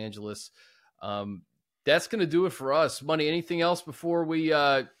Los Angeles. That's going to do it for us. Money, anything else before we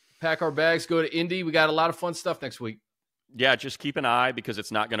pack our bags, go to Indy? We got a lot of fun stuff next week. Yeah, just keep an eye because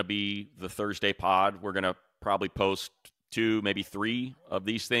it's not going to be the Thursday pod. We're going to probably post 2, maybe 3 of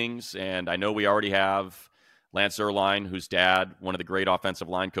these things, and I know we already have Lance Zierlein, whose dad, one of the great offensive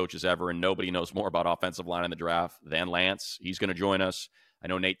line coaches ever, and nobody knows more about offensive line in the draft than Lance. He's going to join us. I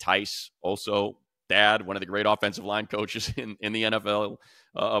know Nate Tice, also dad, one of the great offensive line coaches in the NFL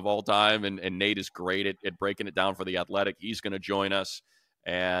of all time, and Nate is great at breaking it down for The Athletic. He's going to join us,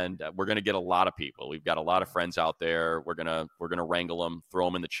 and we're going to get a lot of people. We've got a lot of friends out there. We're gonna wrangle them, throw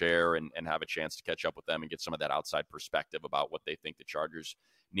them in the chair, and have a chance to catch up with them and get some of that outside perspective about what they think the Chargers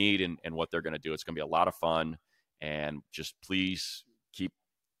need and what they're going to do. It's going to be a lot of fun, and just please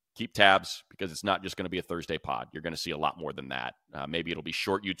keep tabs because it's not just going to be a Thursday pod. You're going to see a lot more than that. Maybe it'll be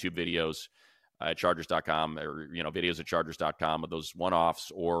short YouTube videos at Chargers.com or, videos at Chargers.com of those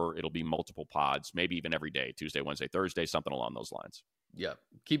one-offs, or it'll be multiple pods, maybe even every day, Tuesday, Wednesday, Thursday, something along those lines. Yeah.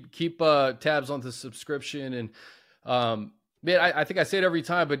 Keep tabs on the subscription. And, man, I think I say it every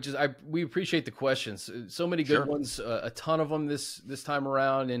time, but we appreciate the questions. So many good ones, a ton of them this time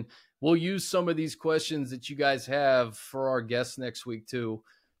around. And we'll use some of these questions that you guys have for our guests next week too.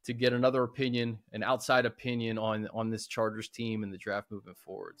 to get another opinion, an outside opinion on this Chargers team and the draft moving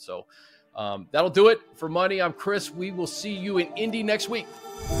forward. So that'll do it for Money. I'm Chris. We will see you in Indy next week.